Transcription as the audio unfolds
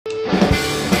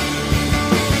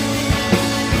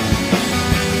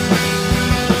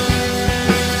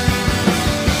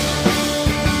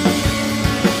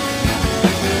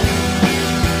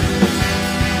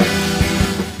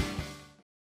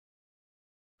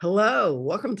Hello,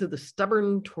 welcome to the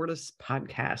Stubborn Tortoise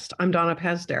podcast. I'm Donna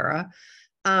Pazdera.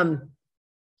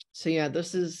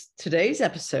 This is today's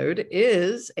episode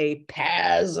is a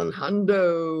Paz and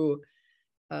Hundo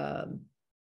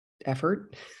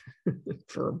effort,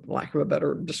 for lack of a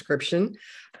better description.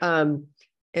 And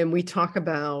we talk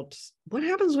about what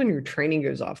happens when your training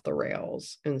goes off the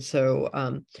rails. And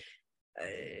so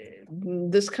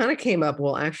this kind of came up.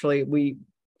 Well, actually,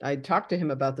 I talked to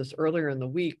him about this earlier in the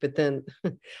week, but then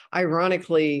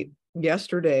ironically,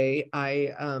 yesterday,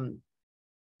 my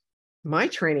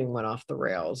training went off the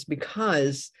rails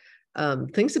because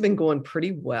things have been going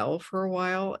pretty well for a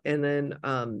while. And then,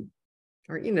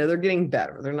 they're getting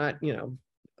better. They're not,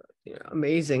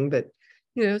 amazing, but,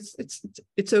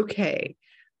 it's okay.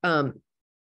 But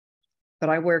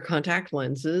I wear contact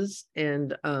lenses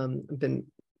and I've been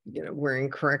wearing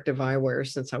corrective eyewear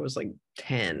since I was like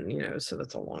 10, so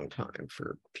that's a long time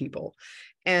for people.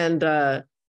 And I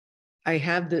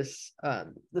have this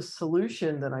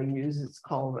solution that I use. It's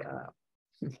called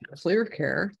Clear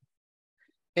Care.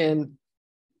 And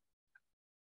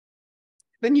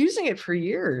I've been using it for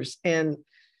years. And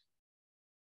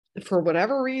for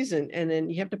whatever reason, and then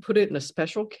you have to put it in a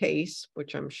special case,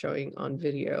 which I'm showing on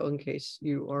video in case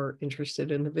you are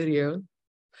interested in the video.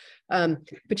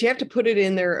 But you have to put it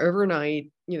in there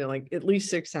overnight, like at least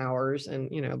 6 hours.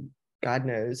 And, God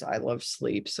knows I love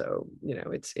sleep. So,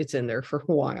 it's in there for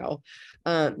a while.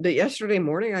 But yesterday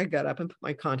morning, I got up and put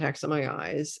my contacts in my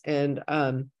eyes and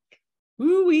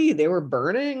woo-wee, they were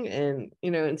burning. And,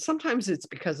 and sometimes it's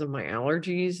because of my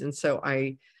allergies. And so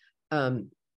I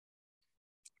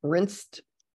rinsed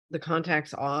the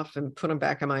contacts off and put them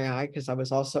back in my eye because I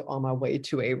was also on my way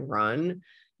to a run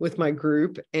with my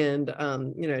group and,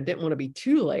 didn't want to be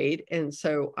too late. And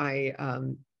so I,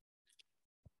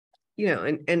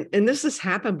 and this has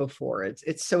happened before.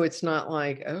 It's not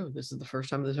like, oh, this is the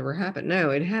first time this ever happened. No,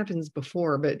 it happens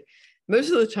before, but most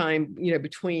of the time,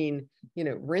 between,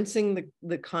 rinsing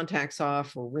the contacts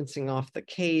off or rinsing off the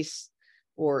case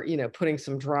or, putting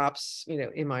some drops,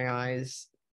 in my eyes,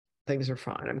 things are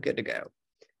fine. I'm good to go.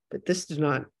 But this did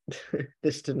not,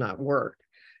 this did not work.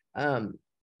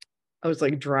 I was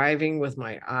like driving with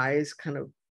my eyes kind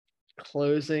of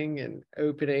closing and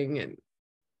opening. And,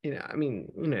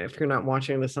 if you're not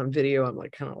watching this on video, I'm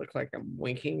like kind of look like I'm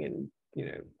winking and,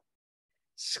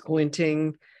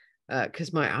 squinting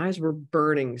because my eyes were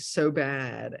burning so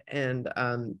bad and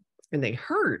they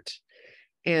hurt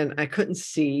and I couldn't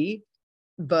see.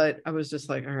 But I was just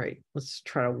like, all right, let's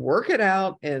try to work it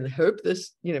out and hope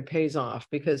this, pays off.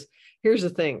 Because here's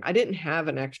the thing, I didn't have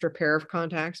an extra pair of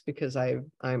contacts because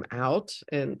I'm out,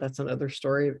 and that's another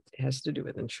story. It has to do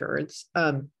with insurance.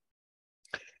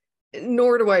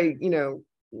 Nor do I,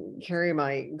 carry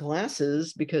my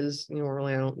glasses because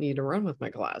normally I don't need to run with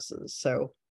my glasses.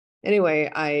 So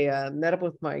anyway, I met up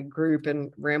with my group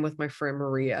and ran with my friend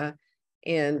Maria,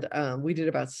 and we did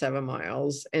about 7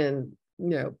 miles, and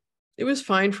it was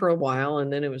fine for a while.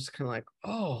 And then it was kind of like,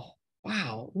 oh,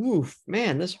 wow, oof,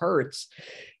 man, this hurts,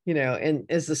 and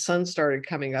as the sun started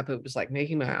coming up, it was like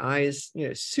making my eyes,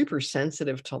 super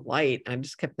sensitive to light. I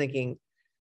just kept thinking,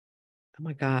 oh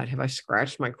my God, have I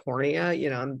scratched my cornea?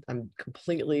 I'm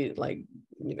completely like,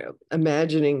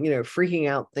 imagining, freaking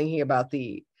out, thinking about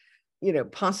the,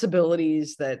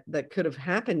 possibilities that could have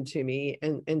happened to me.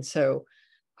 And so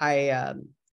I,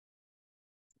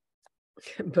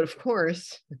 but of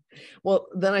course, well,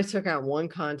 then I took out one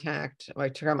contact. I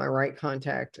took out my right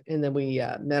contact, and then we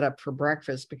met up for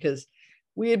breakfast because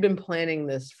we had been planning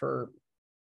this for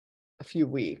a few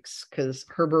weeks because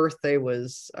her birthday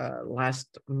was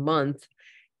last month.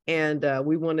 And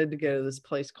we wanted to go to this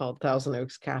place called Thousand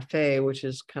Oaks Cafe, which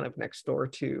is kind of next door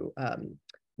to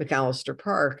McAllister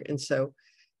Park. And so,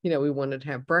 we wanted to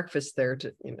have breakfast there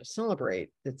to, celebrate,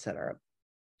 etc.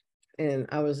 And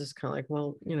I was just kind of like,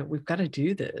 well, we've got to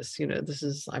do this. This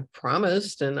is, I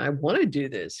promised, and I want to do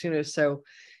this, So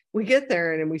we get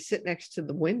there and we sit next to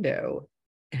the window,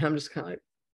 and I'm just kind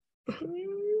of like,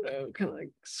 kind of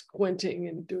like squinting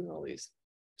and doing all these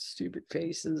stupid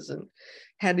faces, and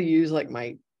had to use like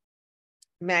my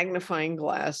magnifying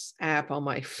glass app on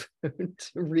my phone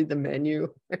to read the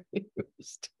menu. It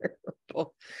was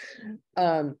terrible.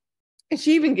 And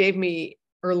she even gave me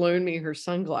or loaned me her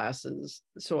sunglasses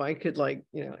so I could like,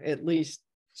 at least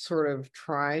sort of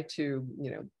try to,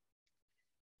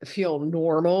 feel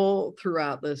normal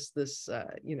throughout this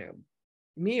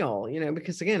meal,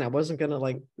 because again, I wasn't going to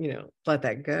like, let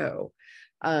that go.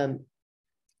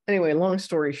 Anyway, long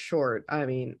story short, I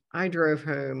mean, I drove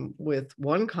home with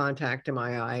one contact in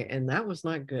my eye, and that was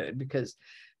not good because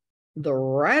The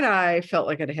right eye felt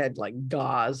like it had like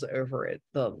gauze over it.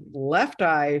 The left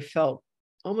eye felt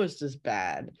almost as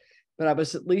bad, but I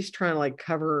was at least trying to like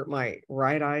cover my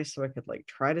right eye so I could like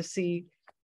try to see.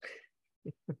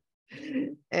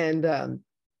 And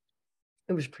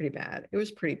it was pretty bad. It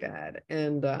was pretty bad.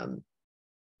 And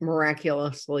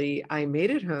miraculously, I made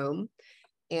it home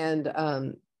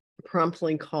and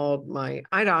promptly called my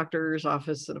eye doctor's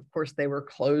office. And of course, they were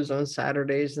closed on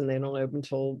Saturdays and they don't open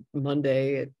until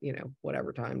Monday at,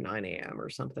 whatever time, 9 a.m. or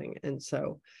something. And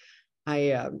so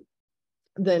I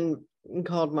then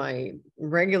called my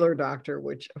regular doctor,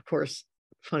 which, of course,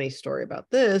 funny story about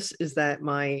this is that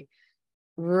my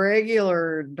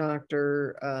regular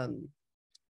doctor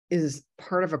is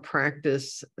part of a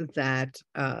practice that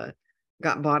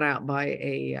got bought out by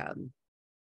a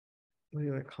what do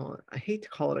you want to call it? I hate to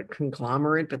call it a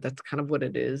conglomerate, but that's kind of what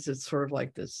it is. It's sort of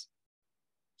like this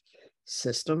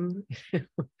system.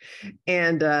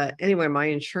 And anyway, my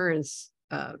insurance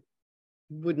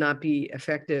would not be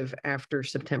effective after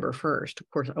September 1st. Of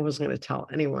course, I wasn't going to tell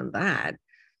anyone that.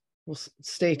 We'll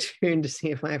stay tuned to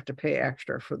see if I have to pay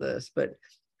extra for this. But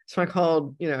so I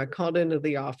called into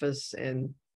the office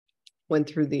and went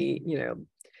through the,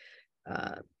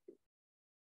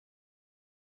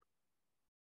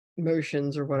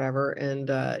 motions or whatever, and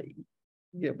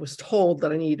was told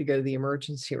that I need to go to the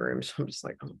emergency room. So I'm just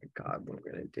like, oh my God, what am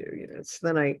I going to do? So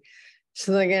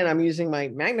then again, I'm using my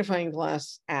magnifying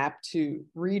glass app to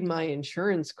read my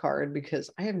insurance card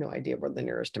because I have no idea where the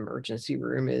nearest emergency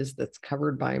room is that's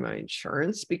covered by my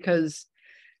insurance, because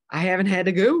I haven't had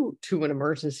to go to an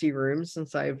emergency room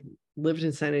since I've lived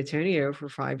in San Antonio for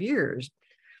 5 years.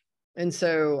 And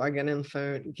so I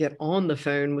get on the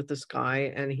phone with this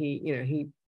guy, and he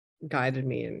guided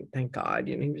me, and thank God,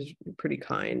 he was pretty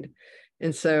kind.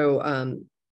 And so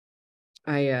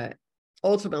I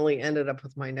ultimately ended up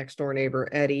with my next door neighbor,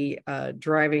 Eddie,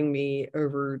 driving me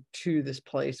over to this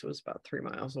place. It was about 3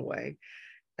 miles away.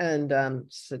 And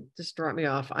so just drop me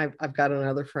off. I've got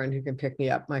another friend who can pick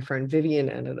me up. My friend Vivian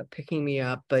ended up picking me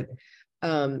up. But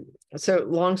so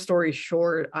long story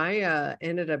short, I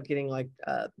ended up getting like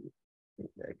a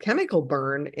chemical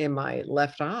burn in my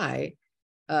left eye.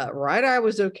 Right eye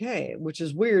was okay, which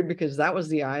is weird because that was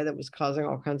the eye that was causing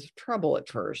all kinds of trouble at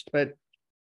first. But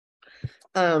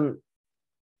and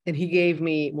he gave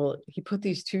me, he put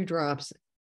these 2 drops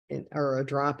or a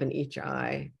drop in each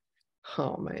eye.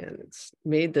 Oh man, it's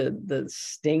made the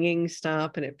stinging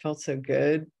stop, and it felt so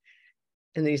good.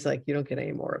 And he's like, you don't get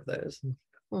any more of those.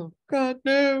 Oh God,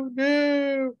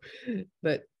 no.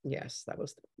 But yes, that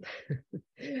was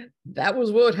that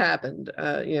was what happened.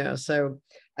 So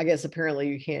I guess apparently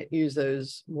you can't use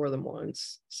those more than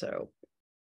once. So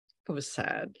it was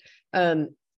sad. But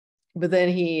then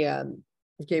he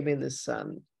gave me this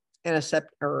antiseptic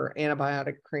or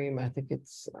antibiotic cream. I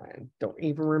don't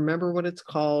even remember what it's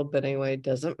called, but anyway, it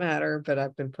doesn't matter. But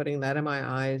I've been putting that in my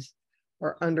eyes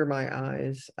or under my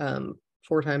eyes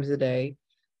 4 times a day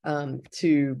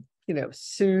to,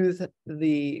 soothe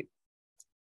the,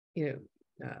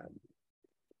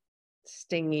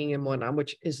 stinging and whatnot,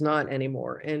 which is not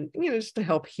anymore, and, just to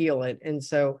help heal it. And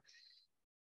so,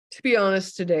 to be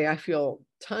honest, today I feel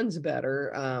tons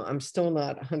better. I'm still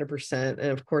not 100%.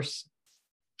 And of course,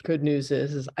 good news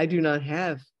is I do not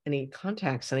have any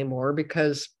contacts anymore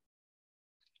because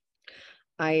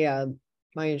my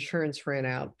insurance ran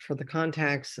out for the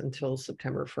contacts until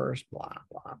September 1st, blah,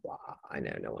 blah, blah. I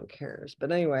know no one cares.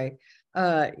 But anyway,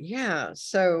 yeah.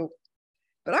 So,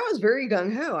 but I was very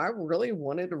gung-ho. I really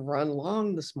wanted to run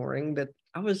long this morning, but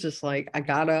I was just like, I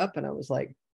got up and I was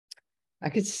like, I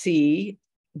could see,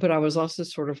 but I was also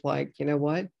sort of like, you know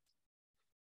what?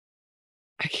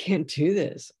 I can't do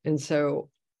this. And so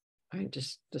I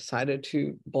just decided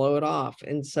to blow it off.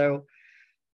 And so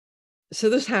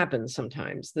this happens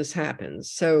sometimes. This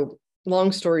happens. So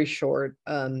long story short,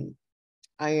 I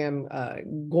am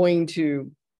going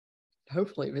to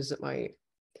hopefully visit my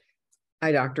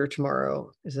eye doctor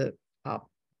tomorrow. Is it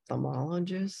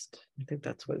ophthalmologist? I think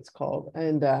that's what it's called.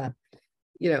 And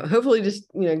hopefully just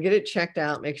get it checked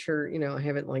out, make sure I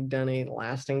haven't like done any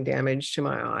lasting damage to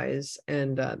my eyes.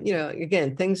 And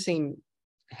again, things seem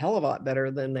a hell of a lot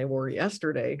better than they were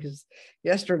yesterday, because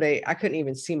yesterday I couldn't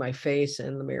even see my face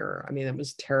in the mirror. I mean, it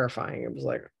was terrifying. It was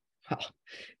like, well,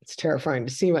 it's terrifying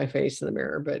to see my face in the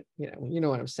mirror, but you know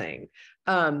what I'm saying.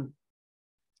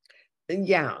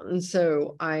 Yeah. And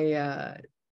so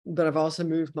but I've also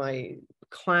moved my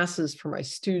classes for my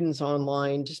students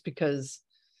online just because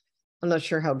I'm not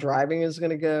sure how driving is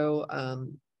going to go. I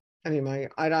mean, my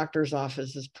eye doctor's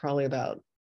office is probably about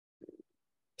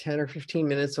 10 or 15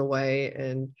 minutes away.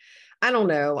 And I don't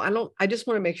know. I just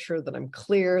want to make sure that I'm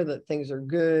clear that things are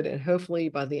good. And hopefully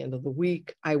by the end of the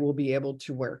week, I will be able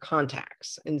to wear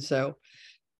contacts. And so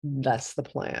that's the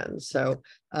plan. So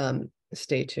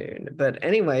stay tuned. But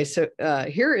anyway, so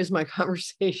here is my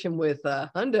conversation with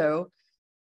Hundo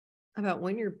about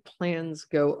when your plans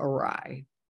go awry.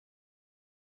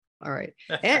 All right.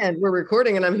 And we're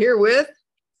recording, and I'm here with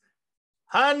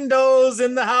Hundo's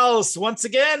in the house once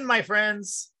again, my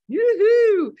friends.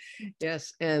 Yoo-hoo!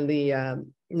 Yes, and the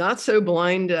not so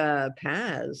blind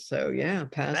Paz. So yeah,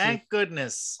 Paz. Thank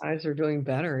goodness. Eyes are doing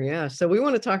better. Yeah. So we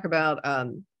want to talk about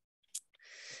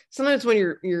sometimes when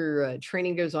your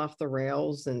training goes off the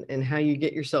rails and how you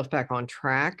get yourself back on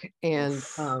track. And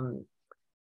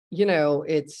you know,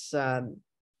 it's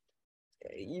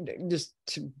just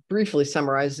to briefly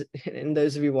summarize, and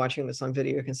those of you watching this on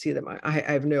video can see that I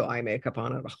have no eye makeup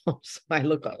on at all, so I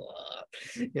look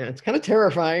it's kind of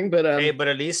terrifying, but hey, but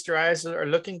at least your eyes are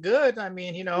looking good. I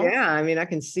mean, you know, yeah, I mean, I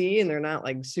can see, and they're not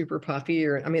like super puffy,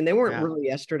 or I mean, they weren't really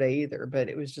yesterday either, but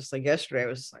it was just like yesterday I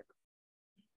was like,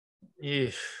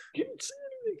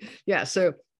 yeah.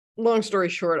 So long story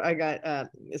short, I got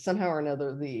somehow or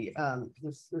another the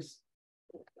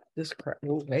this crap.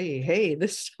 Oh, hey,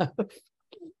 this stuff.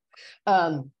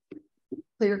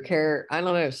 Clear care, I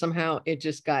don't know, somehow it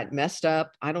just got messed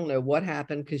up. I don't know what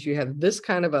happened, because you have this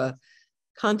kind of a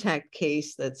contact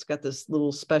case that's got this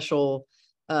little special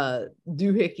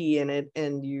doohickey in it,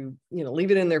 and you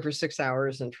leave it in there for 6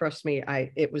 hours, and trust me,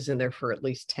 it was in there for at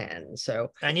least 10.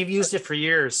 So, and you've used it for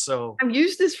years. So I've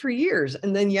used this for years,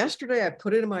 and then yesterday I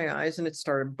put it in my eyes and it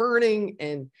started burning,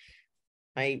 and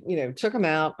I took them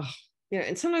out.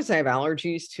 And sometimes I have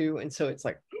allergies too, and so it's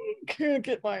like, can't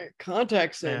get my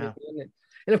contacts in. Yeah.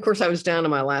 And of course I was down to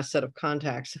my last set of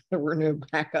contacts. There were no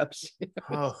backups.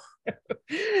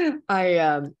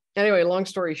 Anyway, long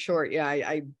story short, yeah,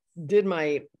 I did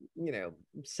my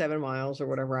 7 miles or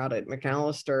whatever out at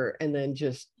McAllister, and then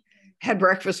just had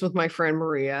breakfast with my friend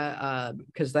Maria,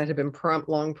 because that had been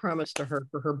long promised to her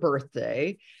for her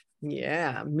birthday.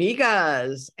 Yeah,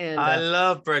 migas. And I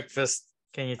love breakfast.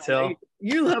 Can you tell?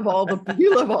 You love all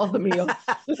the meals.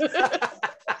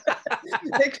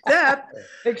 except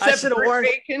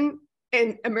bacon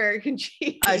and American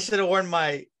cheese. I should have worn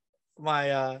my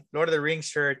Lord of the Rings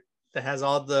shirt that has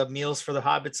all the meals for the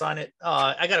hobbits on it.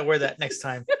 I gotta wear that next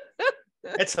time.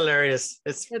 It's hilarious.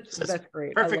 That's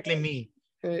great. Perfectly me.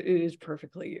 It is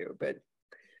perfectly you, but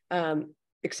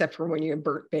except for when you have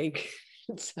burnt bacon,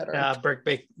 etc. Yeah,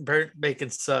 burnt bacon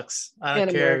sucks. I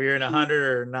don't care if you're in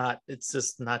 100 or not. It's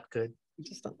just not good. I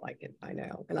just don't like it. I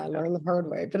know, and I learned the hard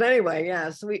way. But anyway,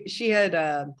 yeah. So she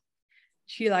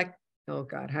like, oh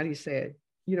God, how do you say it?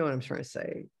 You know what I'm trying to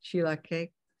say?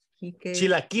 Chilaquiles.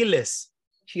 Chilaquiles.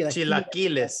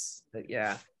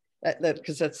 Yeah, that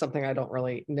because that's something I don't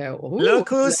really know. Ooh, look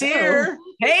who's here!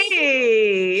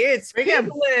 Hey, it's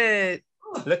Piglet.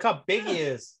 Look how big he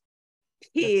is.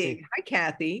 Pig. Hi,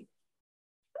 Kathy.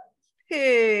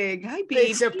 Pig. Hi, baby.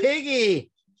 It's a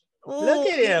piggy. Oh, look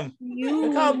at him.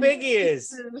 Look how big he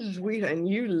is. Sweet, and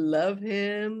you love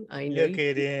him. I know. Look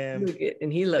at him.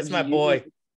 And he loves my boy.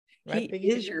 He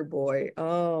is your boy.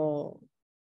 Oh,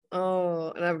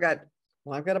 and I've got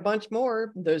a bunch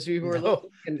more. Those of you who are looking,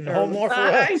 no more for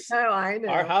us. I know.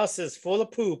 Our house is full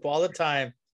of poop all the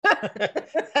time.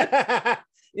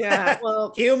 Yeah,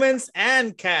 well, humans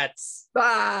and cats.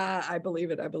 I believe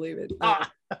it.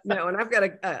 No, and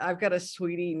I've got a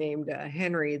sweetie named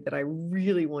Henry that I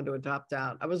really want to adopt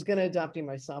out. I was going to adopt him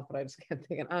myself, but I just kept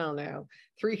thinking, I don't know,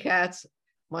 3 cats,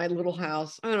 my little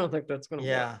house. I don't think that's going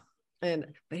to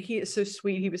work. But he is so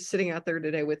sweet. He was sitting out there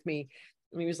today with me,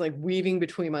 and he was like weaving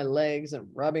between my legs and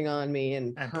rubbing on me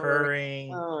and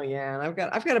purring. Oh yeah, and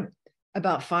I've got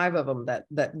about 5 of them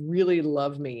that really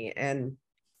love me, and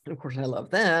of course I love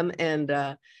them. And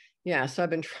so I've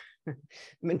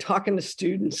been talking to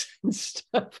students and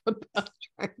stuff about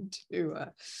trying to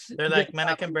they're like, man,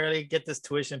 I can barely get this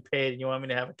tuition paid, and you want me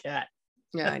to have a cat?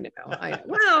 Yeah, I know.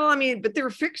 Well, I mean, but they're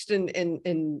fixed and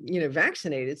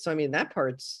vaccinated, so I mean that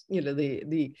part's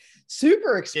the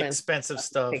super expensive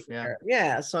stuff.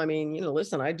 Yeah. So I mean,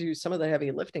 listen, I do some of the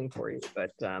heavy lifting for you,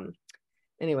 but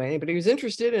anyway, anybody who's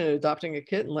interested in adopting a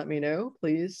kitten, let me know.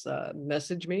 Please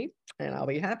message me, and I'll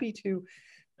be happy to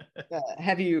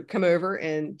have you come over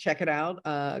and check it out,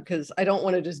 because I don't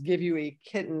want to just give you a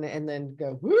kitten and then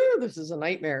go, woo, this is a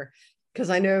nightmare. Because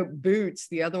I know Boots,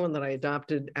 the other one that I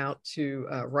adopted out to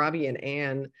Robbie and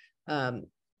Ann,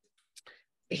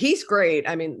 he's great.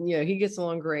 I mean, he gets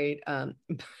along great, but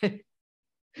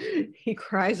he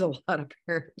cries a lot,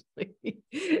 apparently.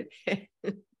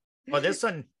 Well, this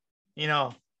one,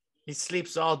 he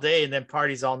sleeps all day and then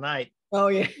parties all night. Oh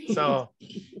yeah. So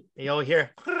you'll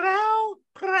hear prow,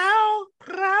 prow,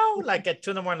 prow, like at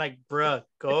 2 in the morning, like, bruh,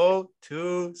 go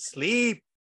to sleep.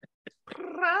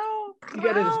 Prow,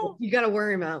 prow. You gotta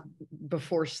wear him out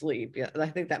before sleep. Yeah, I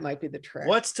think that might be the trick.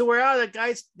 What's to wear out? The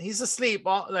guy's he's asleep.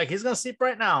 Like he's gonna sleep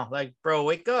right now. Like, bro,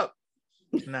 wake up.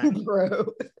 Nah.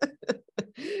 Bro.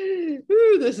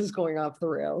 Ooh, this is going off the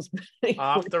rails.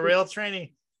 Off the rail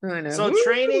training. I know. So Woo!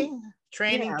 training. So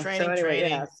anyway,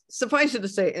 yeah. Suffice it to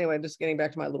say, anyway, just getting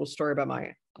back to my little story about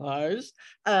my eyes.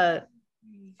 I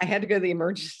had to go to the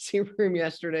emergency room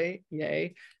yesterday.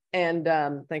 Yay. And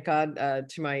thank God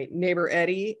to my neighbor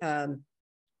Eddie and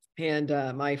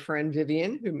my friend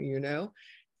Vivian, whom you know.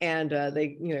 And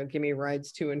they, give me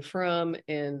rides to and from.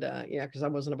 And yeah, because I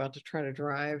wasn't about to try to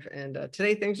drive. And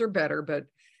today things are better, but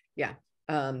yeah.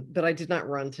 But I did not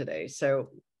run today.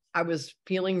 So I was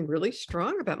feeling really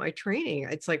strong about my training.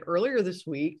 It's like earlier this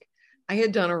week, I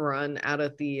had done a run out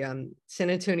at the San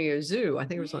Antonio Zoo. I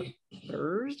think it was on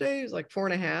Thursday. It was like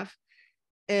 4.5.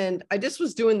 And I just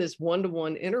was doing this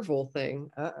 1-to-1 interval thing.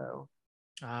 Uh-oh.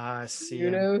 I see.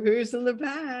 You know who's in the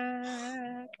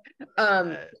back.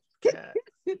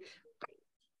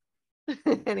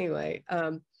 Anyway,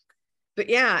 but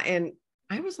yeah, and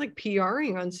I was like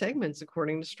PRing on segments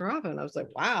according to Strava. And I was like,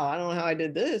 wow, I don't know how I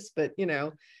did this, but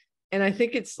and I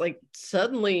think it's like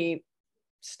suddenly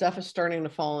stuff is starting to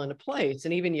fall into place.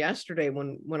 And even yesterday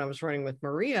when I was running with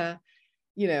Maria,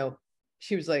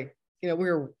 she was like, we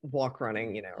were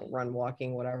running, run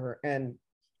walking, whatever. And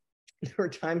there were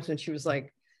times when she was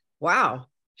like, wow,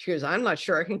 she goes, I'm not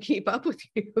sure I can keep up with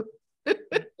you.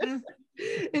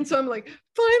 And so I'm like,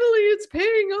 finally it's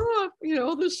paying off,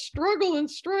 all this struggle and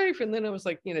strife. And then I was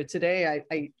like, today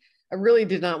I really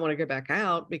did not want to go back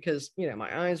out because,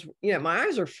 my eyes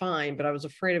are fine, but I was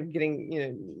afraid of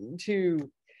getting,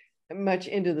 too much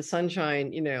into the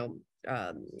sunshine,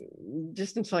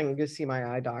 just until I can go see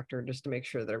my eye doctor just to make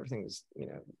sure that everything's,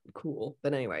 cool.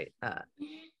 But anyway,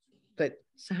 but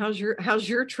so how's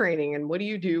your training and what do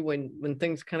you do when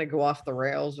things kind of go off the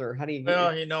rails, or how do you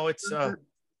get it's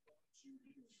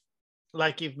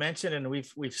like you've mentioned, and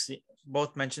we've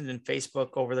both mentioned in Facebook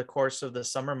over the course of the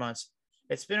summer months.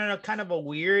 It's been a kind of a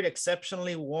weird,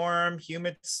 exceptionally warm,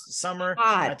 humid summer.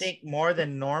 Hot. I think more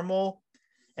than normal.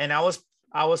 And I was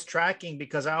tracking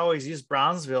because I always use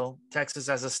Brownsville, Texas,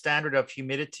 as a standard of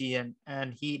humidity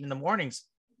and heat in the mornings,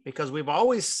 because we've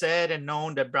always said and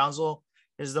known that Brownsville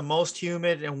is the most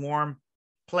humid and warm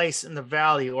place in the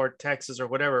valley or Texas or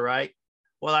whatever, right?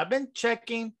 Well, I've been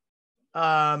checking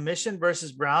Mission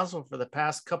versus Brownsville for the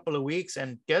past couple of weeks,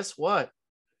 and guess what?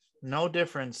 No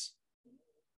difference.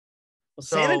 Well,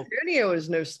 San Antonio is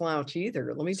no slouch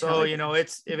either. Let me tell you. So,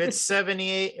 if it's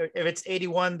 78, if it's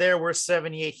 81 there, we're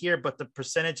 78 here, but the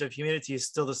percentage of humidity is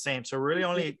still the same. So really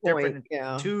only different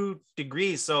 2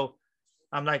 degrees. So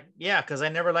I'm like, yeah, because I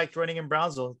never liked running in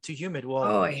Brownsville, too humid.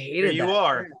 Well, I hated here you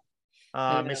that.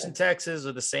 are. Mission, Texas,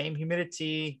 with the same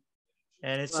humidity,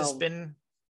 and it's just been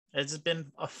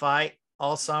a fight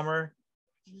all summer.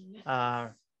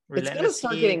 It's going to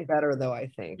start getting better, though, I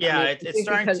think. Yeah, it's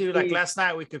starting to, like last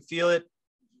night, we could feel it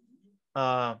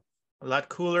a lot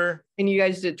cooler. And you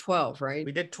guys did 12, right?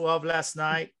 We did 12 last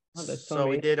night. So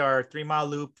we did our 3-mile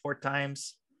loop 4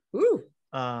 times. Ooh.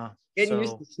 Getting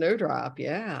used to snowdrop,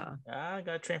 yeah. I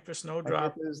got to train for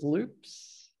snowdrop. Those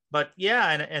loops. But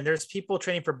yeah, and there's people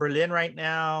training for Berlin right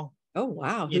now. Oh,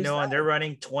 wow. And they're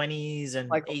running 20s and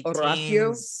like 18s.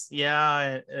 Horacio?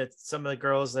 Yeah, it's some of the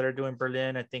girls that are doing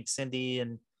Berlin. I think Cindy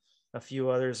and a few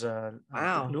others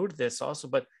include this also.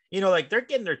 But, like they're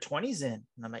getting their 20s in.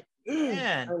 And I'm like,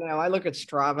 man. I know. I look at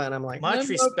Strava and I'm like, much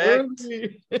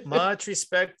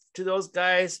respect to those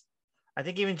guys. I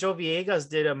think even Joe Villegas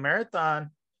did a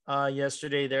marathon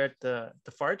yesterday there at the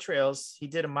Far Trails. He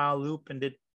did a mile loop and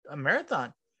did a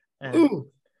marathon. And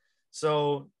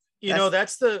so,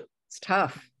 it's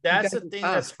tough. That's the thing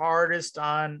that's hardest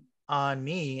on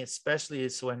me, especially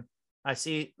is when I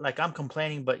see, like, I'm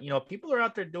complaining, but people are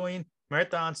out there doing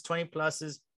marathons, 20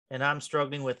 pluses, and I'm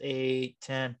struggling with 8,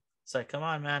 10. It's like, come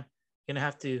on, man, you're gonna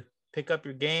have to pick up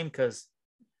your game because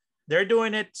they're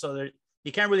doing it. So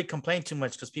you can't really complain too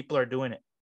much because people are doing it.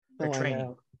 They're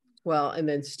training. Well, and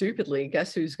then stupidly,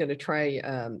 guess who's going to try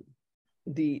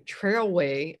the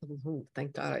Trailway? Oh,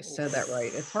 thank God I said that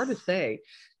right. It's hard to say.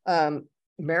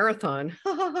 Marathon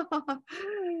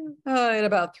in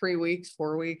about 3 weeks,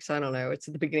 4 weeks. I don't know. It's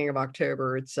at the beginning of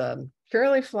October. It's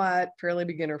fairly flat, fairly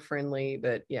beginner friendly,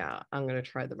 but yeah, I'm going to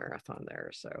try the marathon there.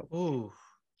 So,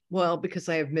 well, because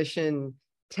I have Mission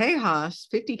Tejas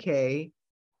 50K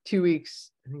 2 weeks.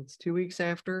 I think it's 2 weeks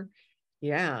after.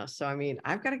 Yeah. So, I mean,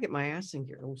 I've got to get my ass in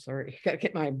gear. Oh, sorry. Got to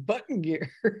get my butt in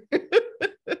gear.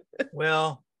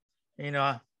 Well, you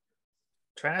know,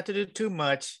 try not to do too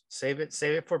much. Save it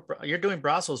for, you're doing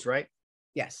Brussels, right?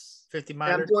 Yes. 50 And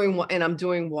miler. I'm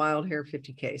doing wild hair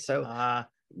 50K. So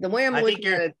the way I'm I think looking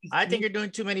at you're, it, I think you're doing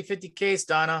too many 50Ks,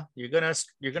 Donna. You're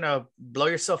gonna blow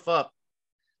yourself up.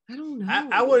 I don't I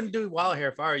know. wouldn't do wild hair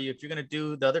if I were you. If you're gonna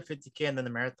do the other 50K and then the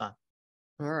marathon,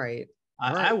 All right.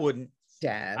 All I right, wouldn't.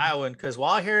 Dad. I wouldn't, because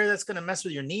wild hair, that's gonna mess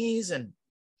with your knees, and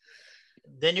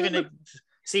then you're gonna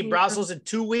see Yeah. Brussels in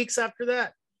 2 weeks after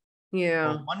that.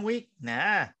 Yeah. Or 1 week.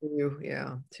 Nah. Two.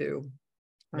 Yeah. Two.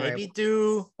 All right. Maybe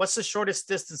do, what's the shortest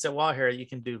distance at wild hair you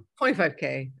can do?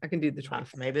 25K. I can do the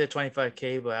 25. Maybe the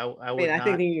 25K, but I I mean, would I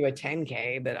think not. they do a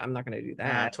 10K, but I'm not going to do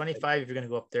that. 25 if you're gonna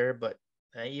go up there, but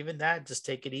even that, just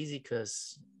take it easy,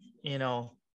 because you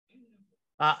know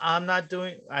I'm not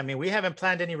doing. I mean, we haven't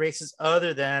planned any races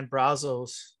other than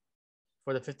Brazos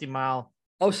for the 50 mile.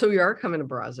 Oh, so you are coming to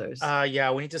Brazos.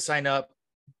 Yeah, we need to sign up.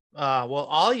 Well,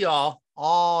 all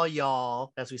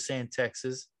y'all, as we say in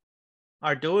Texas,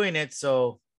 are doing it.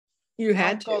 So, You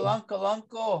had uncle, to. uncle,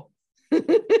 uncle.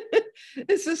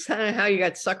 This is kind of how you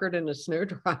got suckered into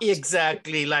snowdrift.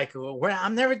 Exactly. Like,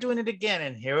 I'm never doing it again,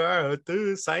 and here are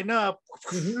to sign up.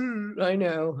 I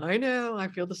know. I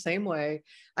feel the same way.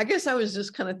 I guess I was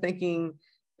just kind of thinking,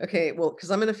 okay, well,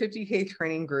 because I'm in a 50K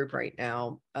training group right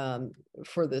now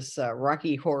for this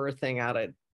Rocky Horror thing out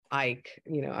at Ike,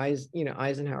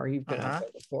 Eisenhower. You've been out there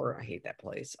before. I hate that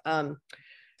place.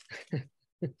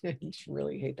 I just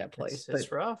really hate that place.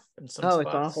 It's rough in some it's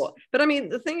spots. awful. But I mean,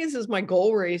 the thing is my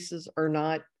goal races are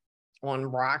not on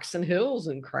rocks and hills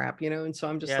and crap, and so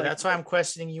I'm just like, that's why I'm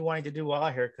questioning you wanting to do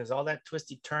wild hair, because all that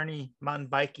twisty turny mountain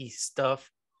bikey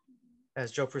stuff,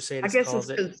 as Joe Mercedes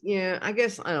calls it. I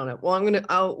guess I don't know. Well,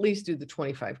 I'll at least do the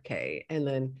 25K, and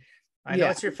then I know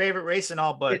it's your favorite race and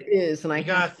all, but it is, and I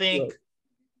gotta have to think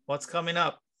what's coming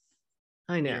up.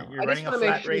 I know. You're I just running want a to make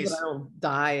flat sure race. that I don't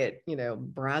die at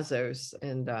Brazos,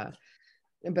 and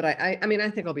but I mean I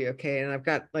think I'll be okay, and I've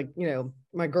got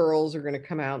my girls are going to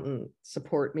come out and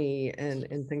support me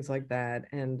and things like that,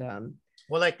 and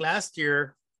well, like last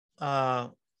year,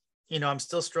 I'm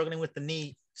still struggling with the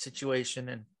knee situation,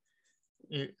 and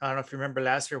I don't know if you remember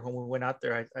last year when we went out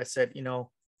there, I said,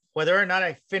 whether or not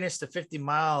I finish the 50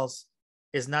 miles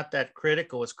is not that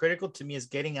critical. What's critical to me is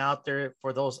getting out there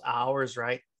for those hours,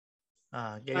 right?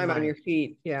 Time on your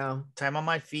feet. Yeah. Time on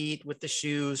my feet with the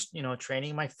shoes,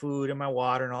 training my food and my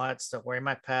water and all that stuff, wearing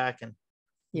my pack, and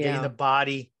getting the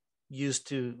body used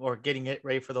to, or getting it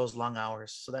ready for those long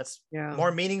hours. So that's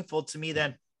more meaningful to me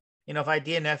than, if I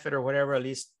DNF it or whatever, at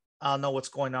least I'll know what's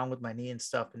going on with my knee and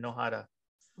stuff, and know how to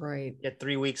get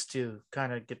 3 weeks to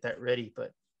kind of get that ready.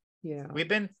 But we've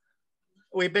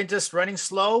been just running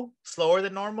slower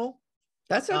than normal.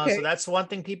 That's okay. So that's one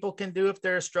thing people can do if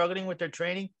they're struggling with their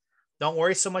training. Don't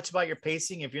worry so much about your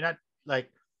pacing. If you're not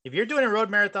if you're doing a road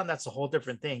marathon, that's a whole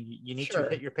different thing. You need to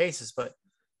hit your paces, but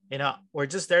we're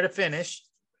just there to finish.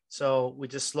 So we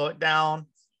just slow it down,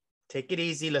 take it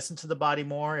easy, listen to the body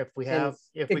more. If we feel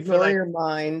like your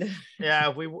mind.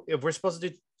 Yeah. If we're supposed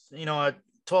to do, a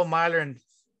 12 miler and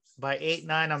by 8,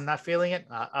 9, I'm not feeling it,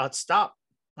 I'll stop.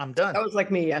 I'm done. That was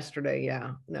like me yesterday.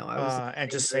 Yeah. No, I was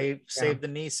and just save the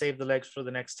knee, save the legs for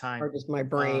the next time. Or just my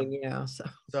brain.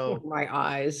 So my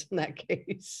eyes in that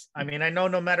case. I mean, I know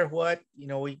no matter what,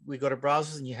 we go to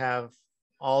Brazos and you have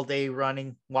all day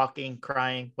running, walking,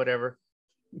 crying, whatever,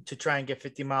 to try and get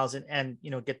 50 miles in and,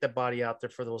 get the body out there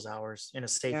for those hours in a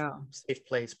safe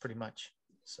place, pretty much.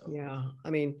 So, I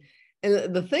mean,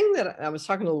 and the thing that I was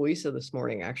talking to Louisa this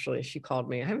morning, actually, she called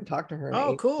me. I haven't talked to her.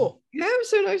 Oh, cool. Yeah, it was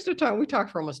so nice to talk. We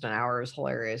talked for almost an hour. It was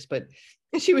hilarious. But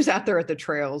she was out there at the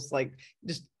trails, like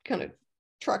just kind of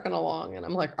trucking along. And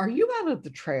I'm like, are you out at the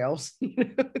trails?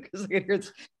 Because I could hear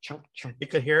this chomp, chomp. You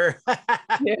could hear her.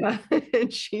 Yeah.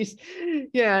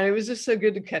 And it was just so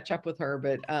good to catch up with her.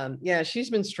 But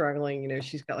she's been struggling.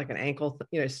 She's got like an ankle,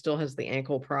 still has the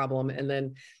ankle problem. And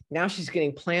then now she's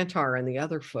getting plantar in the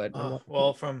other foot.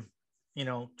 Well, from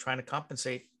trying to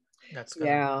compensate. That's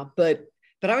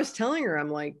but I was telling her, I'm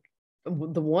like,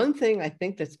 the one thing I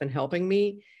think that's been helping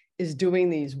me is doing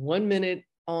these 1 minute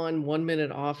on, 1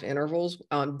 minute off intervals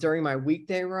during my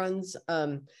weekday runs.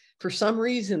 For some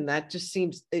reason, that just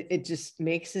seems, it just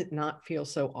makes it not feel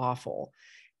so awful.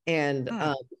 And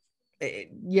I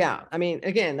mean,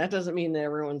 again, that doesn't mean that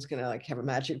everyone's gonna like have a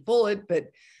magic bullet, but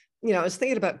I was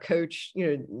thinking about Coach,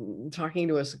 talking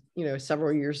to us,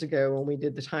 several years ago when we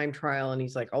did the time trial, and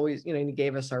he's like always, he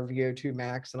gave us our VO2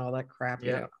 max and all that crap.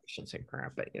 I shouldn't say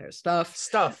crap, but stuff.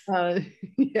 Stuff.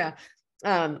 Yeah.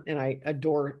 And I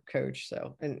adore Coach,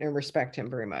 so and respect him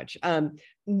very much.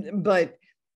 But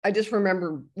I just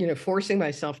remember, forcing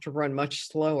myself to run much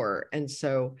slower. And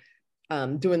so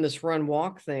doing this run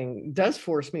walk thing does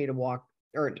force me to walk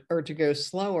or to go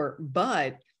slower.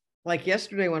 But like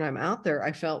yesterday when I'm out there,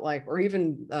 I felt like, or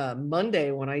even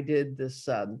Monday when I did this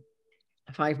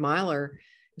 5 miler,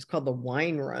 it's called the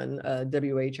Wine Run,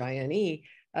 WHINE.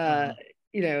 I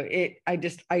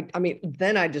mean,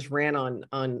 then I just ran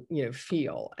on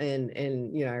feel,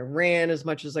 and I ran as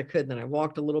much as I could, then I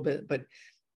walked a little bit,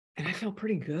 and I felt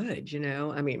pretty good.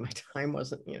 I mean, my time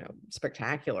wasn't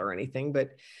spectacular or anything,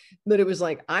 but it was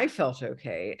like I felt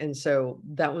okay. And so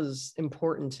that was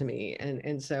important to me.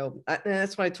 And so and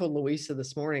that's what I told Louisa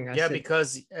this morning. I said,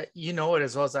 because you know it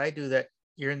as well as I do, that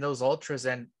you're in those ultras,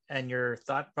 and your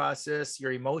thought process,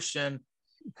 your emotion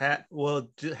will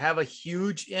have a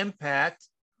huge impact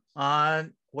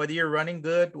on whether you're running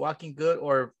good, walking good,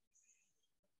 or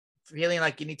feeling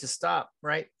like you need to stop,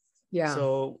 right? yeah.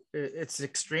 So it's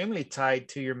extremely tied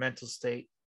to your mental state,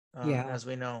 Yeah. as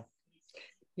we know.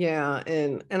 Yeah.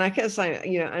 And I guess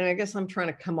I guess I'm trying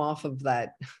to come off of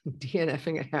that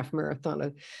DNFing a half marathon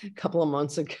a couple of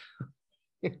months ago.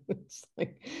 It's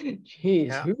like,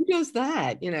 geez, who does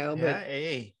that? But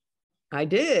hey. I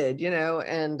did,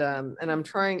 and I'm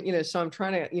trying, so I'm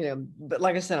trying to, but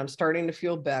like I said, I'm starting to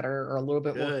feel better, or a little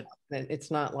bit more confident.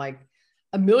 It's not like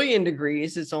 1,000,000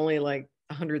 degrees, it's only like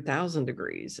 100,000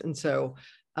 degrees. And so,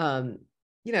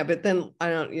 but then I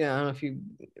don't know if you,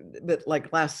 but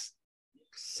like last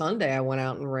Sunday, I went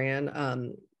out and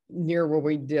ran near where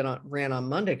we ran on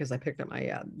Monday, because I picked up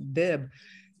my bib.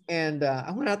 And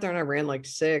I went out there and I ran like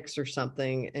 6 or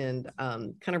something, and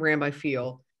kind of ran by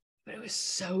feel. But it was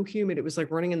so humid. It was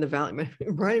like running in the valley. It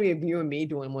reminded me of you and me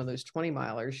doing one of those 20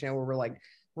 milers, where we're like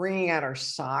wringing out our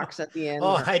socks at the end.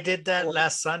 Oh, I did that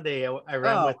last Sunday. I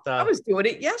ran with. I was doing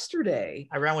it yesterday.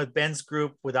 I ran with Ben's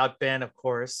group without Ben, of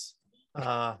course.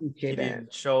 He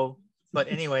didn't show, but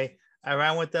anyway, I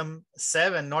ran with them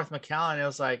 7 North McAllen. It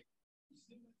was like,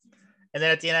 and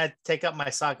then at the end, I take up my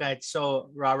sock and I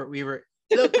show Robert Weaver,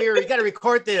 look here, you got to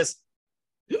record this.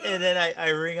 And then I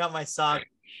wring out my sock,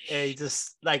 and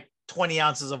just like 20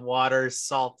 ounces of water,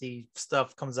 salty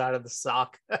stuff comes out of the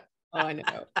sock. Oh, I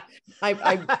know.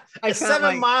 I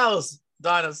 7 miles,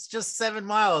 Donna. It's just 7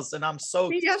 miles, and I'm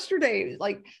soaked. Yesterday,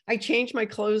 like I changed my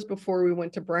clothes before we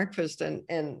went to breakfast,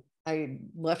 and I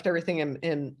left everything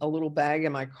in a little bag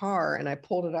in my car, and I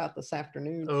pulled it out this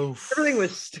afternoon. Oof. Everything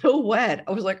was still wet.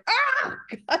 I was like, God,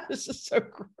 this is so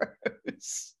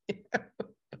gross.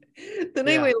 Then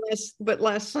anyway,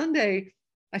 last Sunday,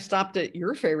 I stopped at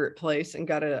your favorite place and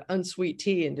got an unsweet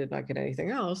tea and did not get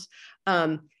anything else.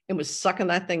 And was sucking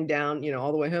that thing down,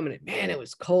 all the way home. And it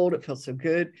was cold. It felt so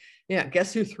good. Yeah.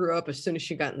 Guess who threw up as soon as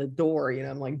she got in the door?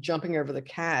 I'm like jumping over the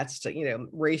cats to,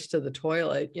 race to the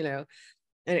toilet, and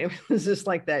it was just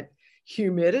like that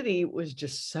humidity was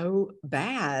just so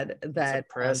bad that it's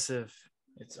oppressive.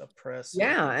 It's oppressive.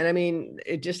 Yeah. And I mean,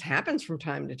 it just happens from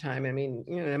time to time. I mean,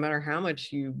 no matter how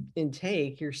much you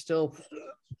intake, you're still,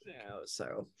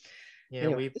 so. Yeah,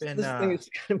 we've been this thing is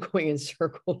kind of going in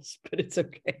circles, but it's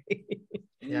okay.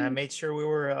 Yeah, I made sure we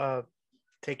were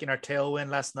taking our tailwind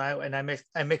last night, and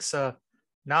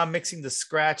now I'm mixing the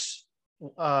scratch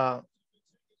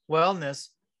wellness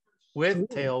with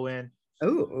tailwind.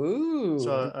 Ooh.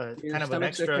 So kind of an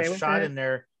extra shot in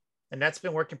there, and that's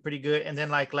been working pretty good. And then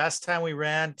like last time we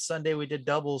ran Sunday, we did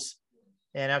doubles,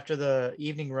 and after the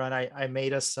evening run, I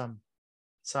made us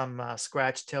some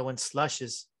scratch tailwind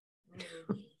slushes.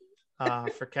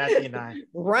 For Kathy and I.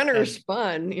 Runner's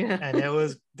fun, yeah. And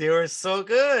they were so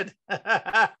good.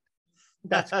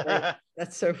 That's great.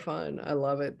 That's so fun. I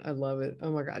love it.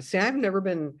 Oh my God. See, I've never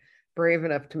been brave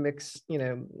enough to mix,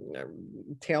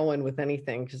 tailwind with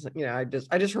anything, because I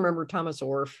just remember Thomas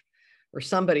Orff or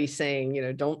somebody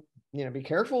saying, don't, be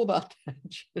careful about that.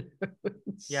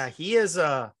 Yeah, he is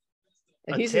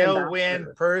he's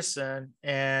tailwind person,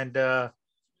 and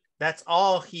that's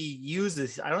all he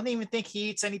uses. I don't even think he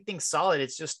eats anything solid.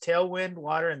 It's just tailwind,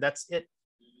 water, and that's it.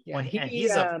 Yeah, and he's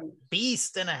a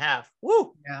beast and a half.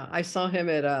 Woo! Yeah, I saw him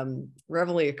at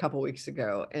Reveille a couple weeks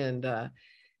ago, and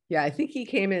I think he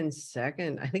came in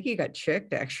second. I think he got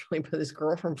chicked actually by this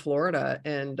girl from Florida,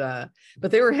 and but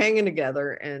they were hanging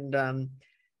together, and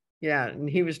and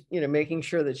he was making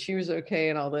sure that she was okay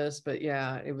and all this. But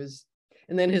yeah, it was.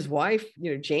 And then his wife,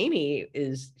 Jamie,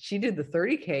 she did the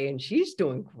 30K and she's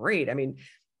doing great. I mean,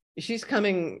 she's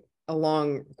coming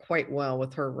along quite well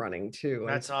with her running too.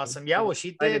 That's awesome. Yeah, well,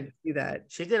 she did see that.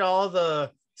 She did all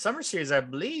the summer series, I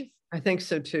believe. I think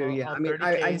so too. Yeah.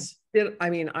 I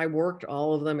mean, I worked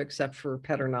all of them except for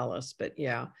Pedernales, but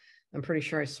yeah. I'm pretty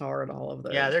sure I saw at all of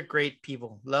Yeah, those. they're great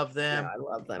people. Love Yeah, them. I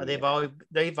love them.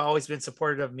 They've Yeah. always been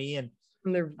supportive of me, and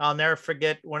And they're I'll never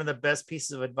forget one of the best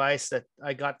pieces of advice that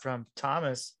I got from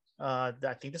Thomas. I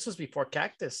think this was before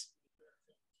Cactus,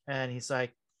 and he's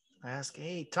like, I asked,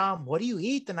 "Hey Tom, what do you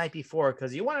eat the night before?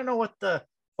 Because you want to know what the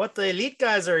elite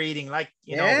guys are eating. Like,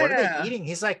 what are they yeah. eating?"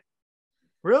 He's like,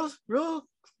 real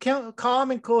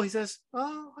calm and cool. He says,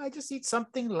 "Oh, I just eat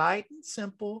something light and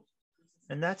simple,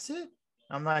 and that's it."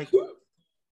 I'm like,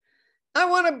 I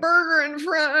want a burger and I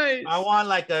fries. want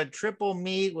like a triple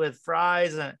meat with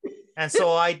fries, and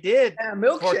so I did Yeah, for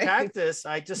milkshake. Cactus.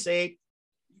 I just ate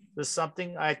the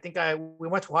something. I think we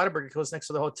went to Whataburger because next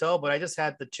to the hotel, but I just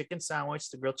had the chicken sandwich,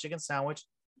 the grilled chicken sandwich,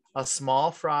 a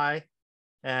small fry,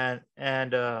 and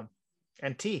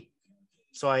tea.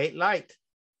 So I ate light.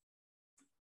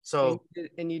 So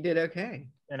And you did okay.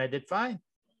 and I did fine.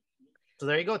 So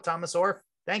there you go, Thomas Orff.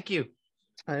 Thank you.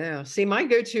 I know. See, my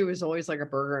go-to is always like a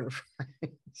burger and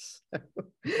fries. So,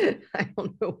 I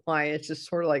don't know why. It's just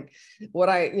sort of like what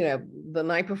the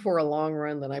night before a long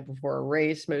run, the night before a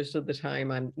race, most of the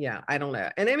time I don't know.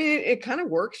 And I mean, it kind of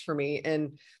works for me.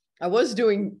 And I was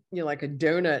doing, like a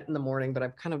donut in the morning, but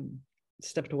I've kind of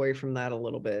stepped away from that a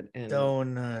little bit. And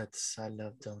Donuts. I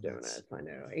love donuts. donuts, I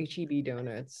know, HEB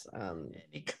donuts.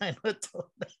 Any kind of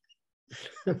donut.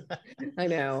 I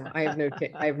know. I have no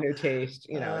taste. I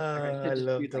I should just do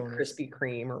love like donuts. Krispy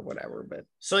Kreme or whatever. But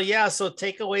So yeah, so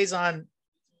takeaways on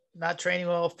not training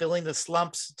well, feeling the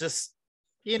slumps, just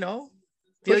you know,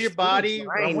 feel push your through the body,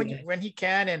 run grind. when he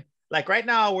can. And like right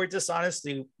now, we're just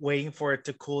honestly waiting for it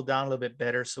to cool down a little bit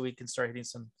better so we can start hitting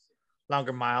some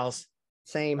longer miles.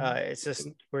 Same. It's just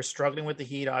we're struggling with the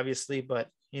heat, obviously, but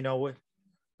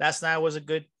last night was a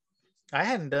good. I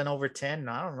hadn't done over 10.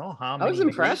 I don't know how I was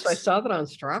many impressed. I weeks. saw that on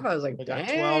Strava. I was like, I got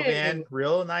 12 dang. in,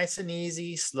 real nice and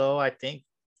easy, slow. I think.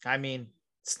 I mean,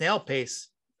 snail pace.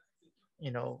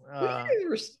 You know, Well, uh, you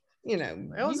guys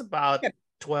were, it was about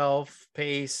 12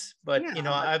 pace, but yeah, I'm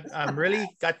not bad. really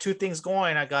got two things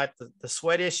going. I got the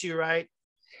sweat issue, right?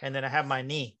 And then I have my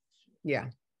knee. Yeah.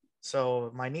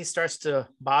 So my knee starts to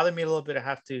bother me a little bit. I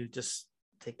have to just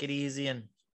take it easy and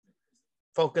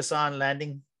focus on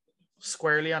landing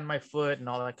squarely on my foot and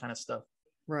all that kind of stuff,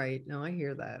 Right. No, I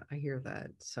hear that. I hear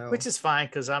that. which So, is fine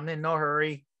because I'm in no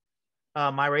hurry.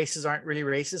 My races aren't really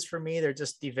races for me. They're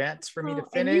just events for me to well,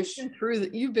 and you've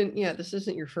finish. been yeah, this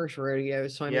isn't your first rodeo.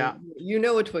 So, I Yeah. mean, you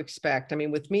know what to expect. I mean,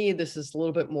 with me, this is a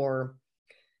little bit more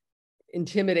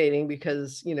intimidating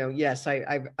because, yes,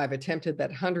 I've attempted that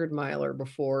 100 miler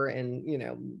before, and,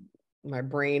 my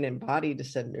brain and body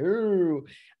just said, no,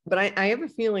 but I have a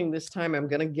feeling this time I'm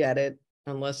going to get it,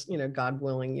 unless, God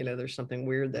willing, there's something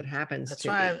weird that happens to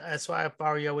me. That's why if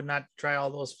I were you, I would not try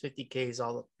all those 50Ks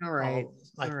All right. all All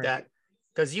like right. that.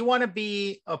 Because you want to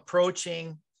be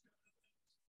approaching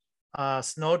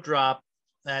snowdrop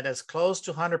at as close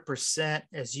to 100%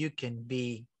 as you can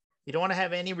be. You don't want to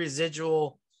have any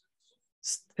residual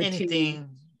Fatigue. anything, Yeah.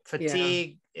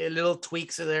 fatigue, little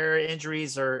tweaks of there,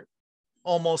 injuries or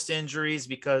almost injuries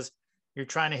because you're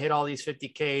trying to hit all these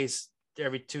 50Ks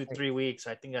every two, Right. 3 weeks.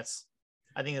 I think that's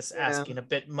Yeah. asking a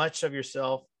bit much of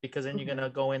yourself because then you're Mhm. gonna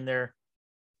go in there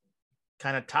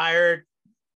kind of tired.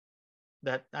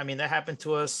 That happened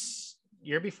to us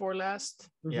year before last.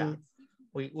 Yeah.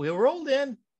 Mhm. We rolled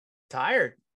in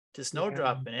tired to Yeah.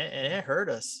 snowdrop and it hurt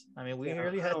us. I mean, we Yeah.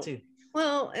 really had to.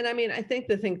 Well, and I mean, I think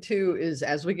the thing too is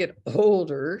as we get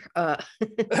older, and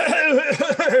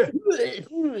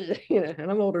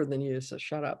I'm older than you, so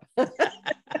shut up.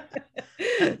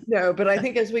 No, but I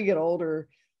think as we get older,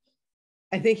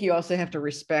 I think you also have to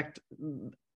respect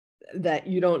that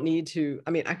you don't need to.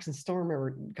 I mean, I can still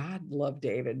remember, God love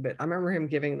David, but I remember him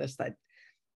giving that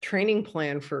training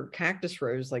plan for Cactus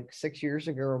Rose like 6 years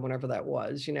ago or whenever that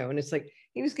was, and it's like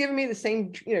he was giving me the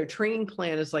same, training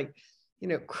plan as like,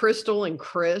 Crystal and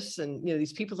Chris and,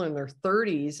 these people in their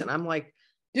 30s. And I'm like,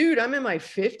 dude, I'm in my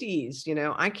 50s,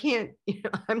 I can't,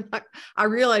 I'm not, I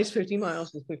realize 50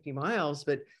 miles is 50 miles,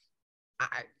 but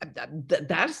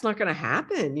that's not going to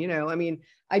happen. I mean,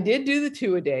 I did do the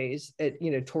 2-a-days at,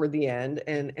 toward the end,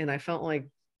 and I felt like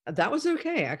that was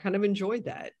okay. I kind of enjoyed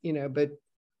that, but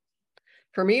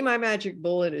for me, my magic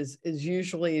bullet is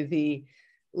usually the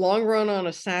long run on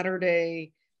a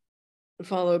Saturday,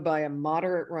 followed by a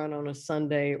moderate run on a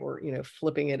Sunday, or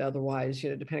flipping it otherwise,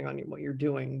 depending on what you're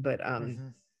doing. But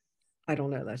Mhm. I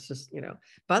don't know. That's just,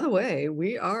 by the way,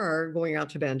 we are going out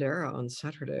to Bandera on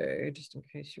Saturday, just in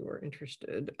case you were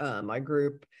interested. My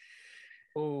group.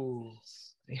 Ooh.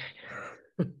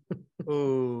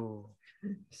 Ooh.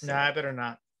 No, So I better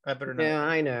not. I better not. Yeah,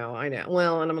 I know.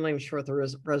 Well, and I'm not even sure what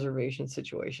the reservation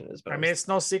situation is, but I I mean, was it's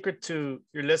no secret to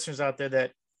your listeners out there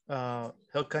that Hill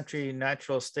sweet Country State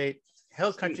natural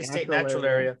Natural area.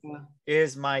 Area Yeah.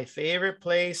 is my favorite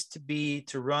place to be,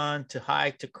 to run, to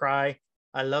hike, to cry.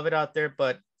 I love it out there,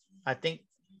 but I think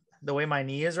the way my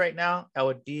knee is right now, that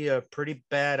would be a pretty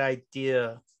bad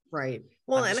idea. Right.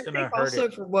 Well, I'm and I just think gonna hurt also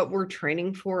it. for what we're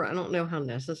training for, I don't know how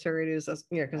necessary it is. That's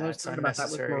yeah, because I was That's talking about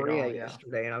that with unnecessary at Maria all. Yeah.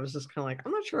 yesterday, and I was just kind of like,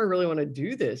 I'm not sure I really want to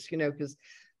do this, because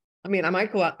I mean, I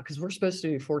might go out because we're supposed to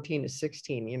do 14 to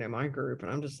 16, my group,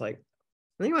 and I'm just like,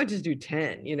 I think I might just do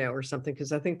 10, or something,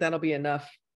 because I think that'll be enough,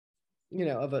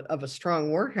 of a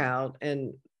strong workout.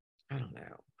 And I don't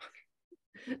know.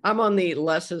 I'm on the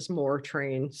less is more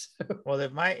train. So. Well,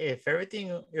 if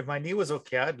my knee was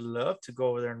okay, I'd love to go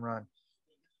over there and run.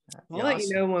 That'd I'll be let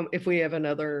you awesome. know if we have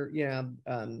another, yeah,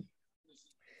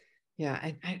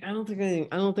 I don't think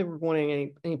we're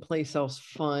going any place else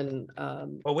fun.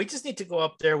 Well, we just need to go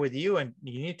up there with you, and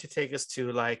you need to take us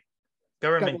to like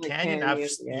Government Government Canyon. I've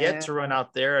Canyon, yet yeah. to run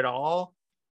out there at all.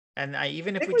 And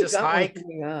even I if think we we've just got one hike,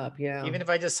 coming up. Yeah. even if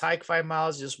I just hike 5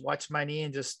 miles, just watch my knee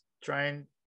and just try and,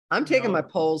 I'm you taking my know,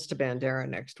 poles to Bandera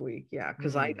next week. Yeah.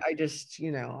 Cause I mm, just,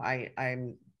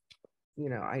 I'm,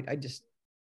 I just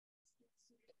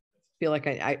feel like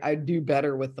I do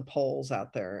better with the poles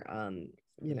out there.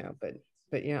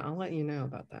 But yeah, I'll let you know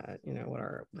about that,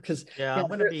 because yeah, yeah, I'm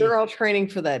gonna they're be all training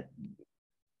for that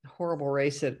horrible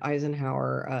race at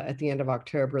Eisenhower at the end of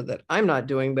October that I'm not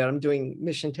doing, but I'm doing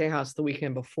Mission Tejas the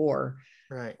weekend before,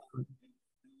 right.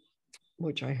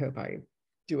 which I hope I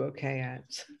do okay at.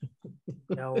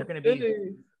 Yeah,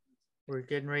 we're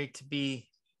getting ready to be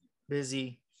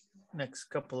busy next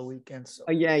couple of weekends. So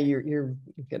Oh yeah, you're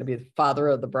gonna be the father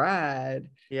of the bride.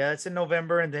 yeah, it's in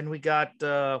November, and then we got,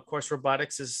 of course,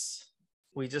 robotics is.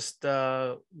 We just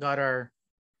got our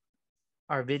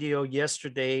video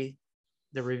yesterday,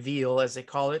 the reveal as they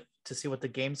call it, to see what the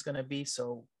game's gonna be.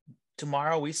 So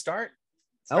tomorrow we Oh start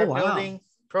wow. building,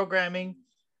 programming,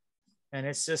 and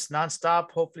it's just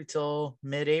nonstop. Hopefully till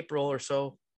mid-April or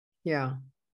so. Yeah.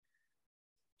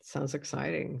 Sounds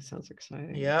exciting. Sounds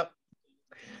exciting. Yep.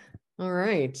 All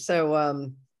right.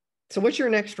 So what's your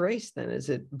next race then? Is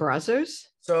it Brazos?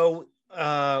 So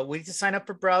we need to sign up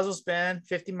for Brazos Band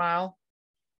 50 mile.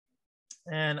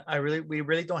 And we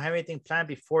really don't have anything planned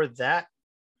before that.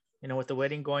 With the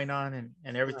wedding going on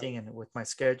and everything, Right. and with my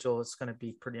schedule, it's gonna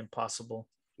be pretty impossible.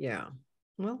 Yeah.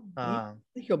 Well, I Um,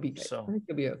 think you'll be I so think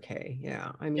you'll be okay.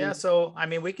 Yeah. I yeah, mean, so I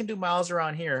mean we can do miles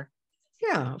around here.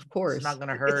 yeah, of It's course. not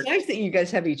gonna It's hurt. nice that you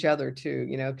guys have each other too,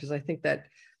 because I think that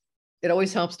it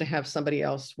always helps to have somebody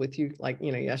else with you. Like,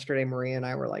 yesterday Maria and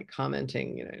I were like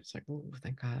commenting, it's like, oh,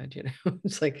 thank God,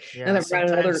 it's like, and Yeah, I've got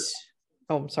another, sometimes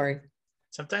oh, I'm sorry.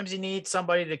 you need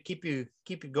somebody to keep you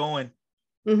going.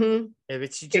 Mm-hmm. If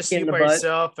it's Kick just you in you the by butt.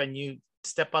 yourself and you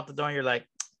step out the door and you're like,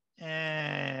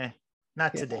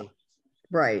 not Yeah. today.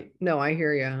 Right. No, I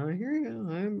hear you. I hear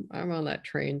you. I'm on that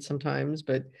train sometimes,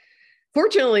 but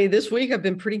fortunately this week I've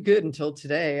been pretty good until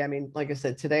today. I mean, like I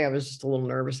said, today I was just a little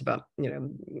nervous about,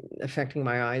 affecting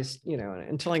my eyes,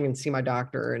 until I can see my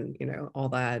doctor and, all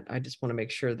that. I just want to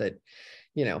make sure that,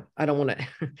 I don't want to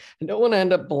I don't want to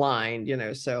end up blind,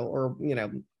 so or,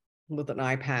 with an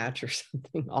eye patch or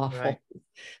something Right. awful.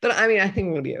 But I mean, I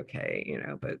think we'll be okay,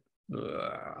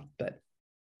 but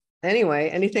anyway,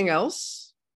 anything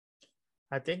else?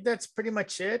 I think that's pretty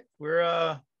much it.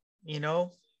 We're you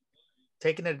know,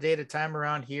 taking it a day at a time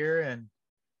around here, and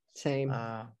Same.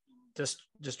 uh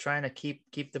just trying to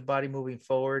keep the body moving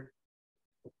forward.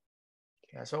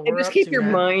 That's what And we're just up keep to, your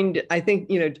man. mind, I think,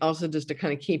 also just to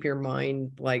kind of keep your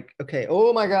mind like, okay,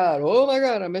 oh my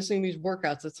God, I'm missing these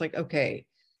workouts. It's like, okay.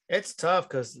 It's tough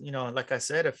because like I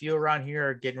said, a few around here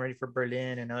are getting ready for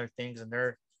Berlin and other things, and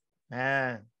they're,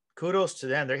 man, kudos to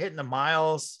them. They're hitting the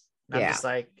miles, and I'm Yeah. just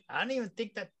like, I don't even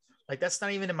think that, like, that's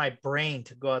not even in my brain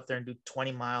to go out there and do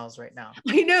 20 miles right now.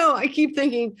 I know. I keep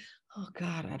thinking, oh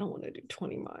God, I don't want to do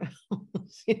 20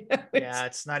 miles. Yeah,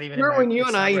 it's not even in remember my, when you and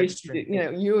it's I not used to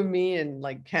registering. do, you and me and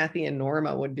like Kathy and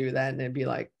Norma would do that, and it'd be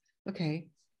like, okay,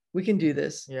 we can do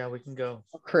this. Yeah, we can go.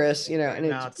 Chris, and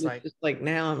Now it's, it's it's like, just like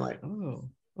now I'm like,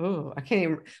 I can't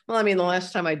even. Well, I mean, the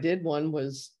last time I did one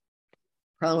was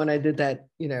probably when I did that,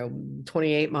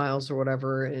 28 miles or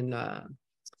whatever in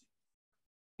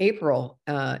April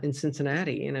in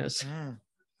Cincinnati, So,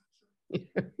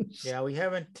 yeah, we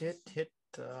haven't hit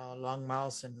long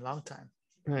miles in a long time.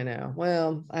 I know.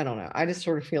 Well, I don't know. I just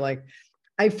sort of feel like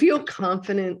I feel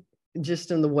confident just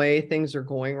in the way things are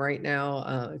going right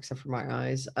now, except for my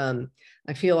eyes.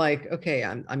 I feel like, okay,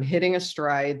 I'm hitting a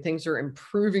stride. Things are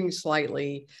improving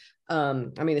slightly.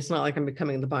 I mean, it's not like I'm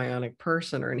becoming the bionic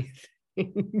person or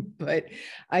anything, but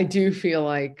I do feel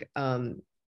like,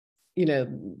 you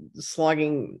know,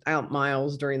 slogging out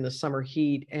miles during the summer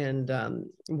heat and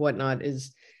whatnot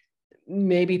is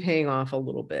maybe paying off a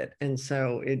little bit. And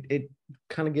so it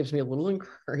kind of gives me a little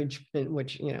encouragement,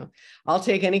 which, you know, I'll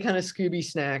take any kind of Scooby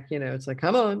snack, you know, it's like,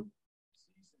 come on.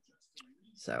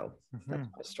 So that's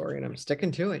my story and I'm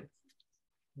sticking to it.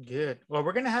 Good. Well,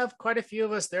 we're going to have quite a few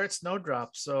of us there at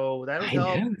Snowdrop. So that'll I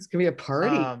help. know, it's going to be a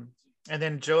party. And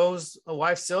then Joe's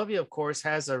wife, Sylvia, of course,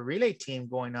 has a relay team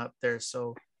going up there.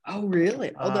 So, oh,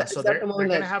 really? Oh, so they're they're going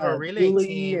to have a relay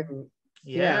team. And,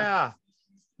 yeah.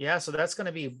 Yeah. So that's going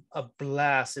to be a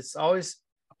blast. It's always,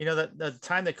 you know, the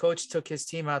time that coach took his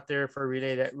team out there for a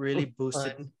relay, that really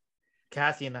boosted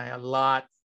Kathy and I a lot.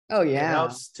 Oh, yeah. It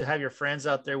helps to have your friends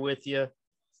out there with you.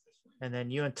 And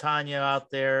then you and Tanya out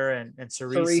there and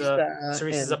Sarisa.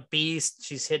 Sarisa's a beast.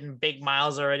 She's hitting big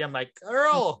miles already. I'm like,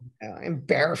 girl. I'm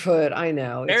barefoot. I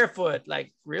know. Barefoot.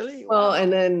 Like, really? Well, wow.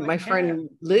 And then my friend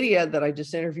Lydia that I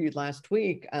just interviewed last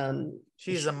week.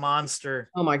 She's a monster.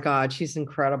 Oh my God, she's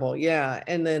incredible. Yeah.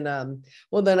 And then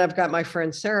well, then I've got my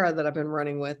friend Sarah that I've been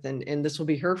running with, and this will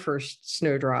be her first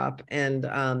snowdrop. And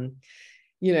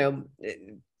you know,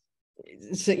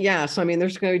 so yeah, so I mean,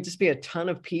 there's going to just be a ton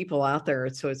of people out there,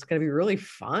 so it's going to be really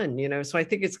fun, you know. So I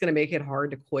think it's going to make it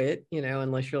hard to quit, you know,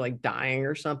 unless you're like dying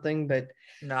or something. But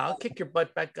no, I'll kick your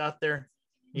butt back out there.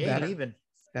 Yeah, ain't even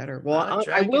better. Well,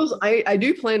 I will. I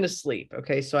do plan to sleep.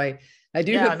 Okay, so I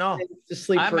do. Yeah, no. To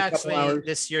sleep. I'm for a actually couple hours.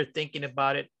 this year thinking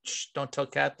about it. Shh, don't tell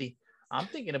Kathy. I'm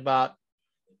thinking about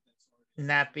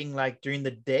napping like during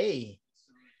the day.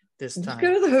 This time. Just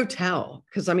go to the hotel,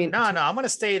 because I mean, no, I'm gonna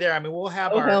stay there. I mean, we'll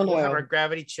have our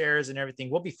gravity chairs and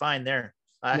everything. We'll be fine there.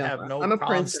 I have no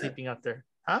problem sleeping out there.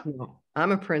 Huh? No,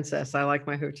 I'm a princess. I like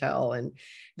my hotel, and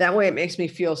that way it makes me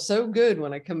feel so good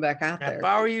when I come back out there. If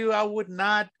I were you, I would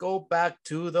not go back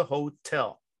to the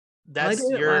hotel. That's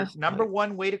your number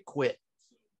one way to quit.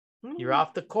 You're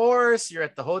off the course. You're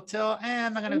at the hotel, and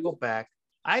I'm not gonna go back.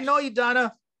 I know you,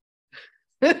 Donna.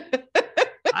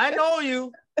 I know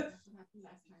you.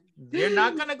 You're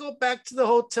not going to go back to the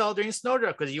hotel during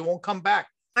snowdrop because you won't come back.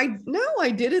 I know I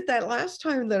did it that last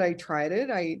time that I tried it.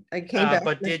 I came back.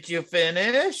 But did you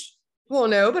finish? Well,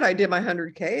 no, but I did my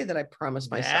 100K that I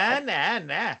promised myself.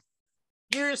 Nah.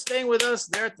 You're staying with us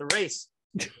there at the race.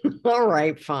 All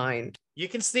right, fine. You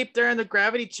can sleep there in the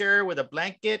gravity chair with a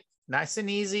blanket, nice and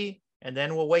easy. And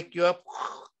then we'll wake you up.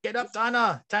 Get up,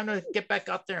 Donna. Time to get back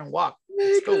out there and walk.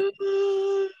 Let's go.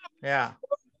 Yeah.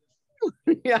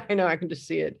 Yeah, I know. I can just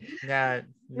see it. Yeah,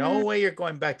 no way you're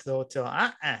going back to the hotel.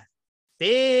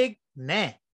 Big nah.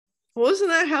 Well, isn't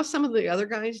that how some of the other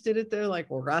guys did it though? Like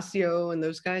Horacio and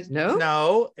those guys?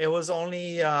 No, it was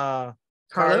only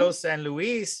Carlos and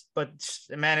Luis. But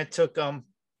man, it took them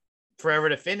forever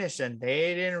to finish, and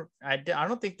they didn't. I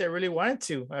don't think they really wanted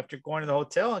to after going to the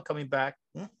hotel and coming back.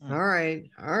 All right.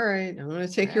 I'm going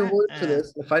to take your word for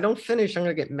this. If I don't finish, I'm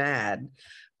going to get mad.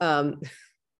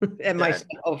 And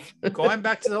myself. Going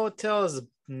back to the hotel is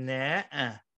nah.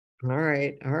 All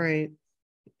right.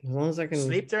 As long as I can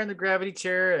sleep there in the gravity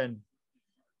chair, and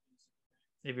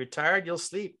if you're tired, you'll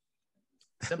sleep.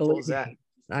 Simple as that.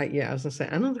 I was gonna say,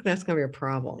 I don't think that's gonna be a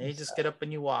problem. And you just get up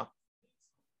and you walk.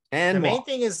 And the main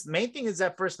thing is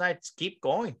that first night, just keep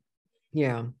going.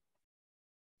 Yeah,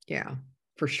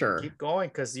 for sure. Keep going,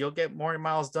 because you'll get more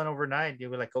miles done overnight. You'll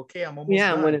be like, okay, I'm almost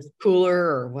done. When it's cooler,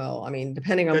 or well, I mean,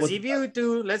 depending on because if you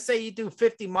do, let's say you do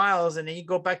 50 miles and then you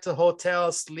go back to the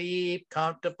hotel, sleep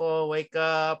comfortable, wake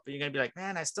up, and you're gonna be like,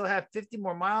 man, I still have 50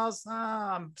 more miles.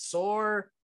 I'm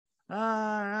sore.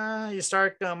 You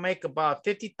start to make about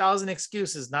 50,000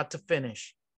 excuses not to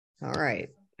finish. All right.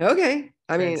 Okay.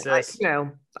 I mean,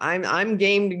 I'm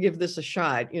game to give this a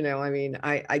shot. You know, I mean,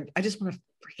 I just want to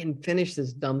freaking finish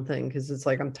this dumb thing, because it's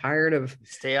like I'm tired of.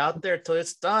 Stay out there till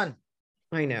it's done.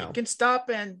 I know. You can stop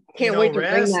and can't wait to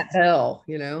ring that bell.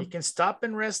 You know, you can stop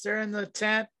and rest there in the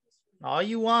tent all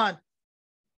you want,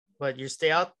 but you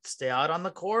stay out on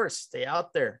the course. Stay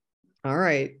out there. All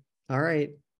right.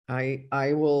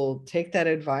 I will take that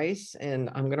advice and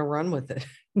I'm gonna run with it.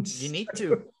 You need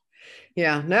to.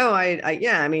 Yeah. No.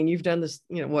 I mean, you've done this.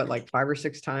 You know what, like 5 or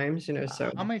 6 times. You know.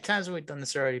 So how many times have we done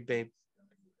this already, babe?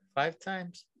 5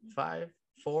 times? 5,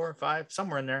 4, 5,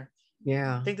 somewhere in there.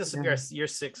 Yeah. I think this will be year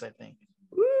 6, I think.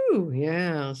 Ooh,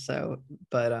 yeah. So,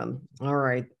 but all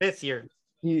right. 5th year.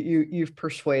 You've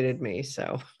persuaded me.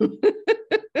 So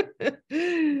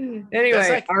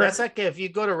anyway, that's like if you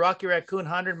go to Rocky Raccoon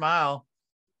 100 Mile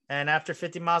And after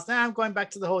 50 miles, now I'm going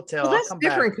back to the hotel. Well, I'll that's come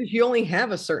back. different because you only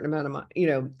have a certain amount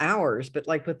of hours. But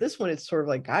like with this one, it's sort of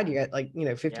like, God, you got like,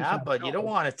 55 Yeah, but you don't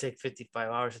hours. want to take 55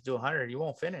 hours to do 100. You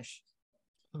won't finish.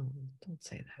 Oh, don't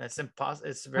say that. That's impossible.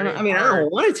 It's I very mean, I hard.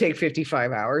 don't want to take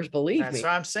 55 hours, believe That's me.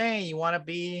 what I'm saying. You want to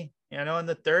be, in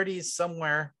the 30s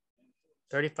somewhere,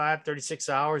 35, 36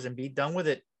 hours and be done with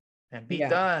it and be Yeah.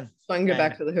 done. So I can go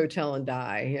back And, to the hotel and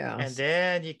die. Yeah. and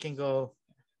then you can go.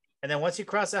 And then once you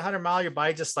cross that 100-mile, your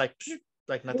body just like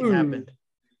nothing Ooh. happened.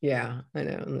 Yeah, I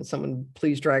know. And then someone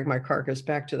please drag my carcass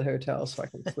back to the hotel so I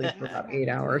can sleep for about 8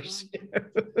 hours.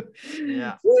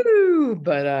 Yeah. Woo!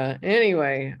 But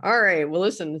anyway, all right. Well,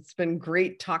 listen, it's been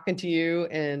great talking to you.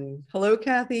 And hello,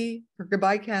 Kathy, or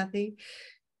goodbye, Kathy.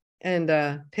 And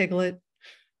Piglet.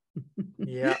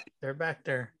 Yeah, they're back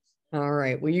there. All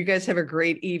right. Well, you guys have a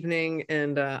great evening,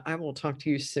 and I will talk to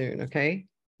you soon. Okay.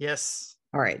 Yes.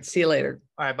 All right. See you later.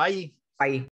 All right. Bye.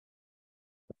 Bye.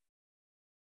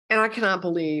 And I cannot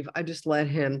believe I just let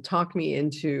him talk me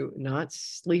into not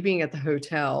sleeping at the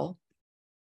hotel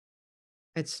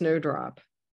at Snowdrop.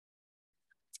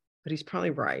 But he's probably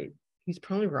right. He's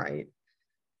probably right.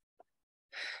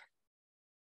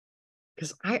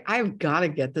 Because I've got to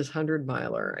get this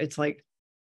 100-miler. It's like,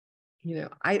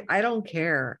 I don't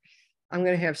care. I'm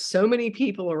going to have so many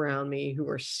people around me who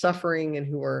are suffering and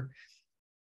who are,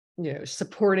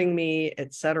 supporting me,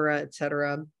 et cetera,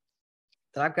 that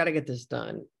I've got to get this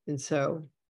done. And so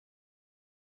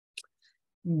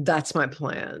that's my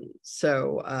plan.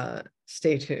 So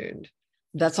stay tuned.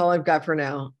 That's all I've got for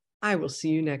now. I will see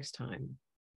you next time.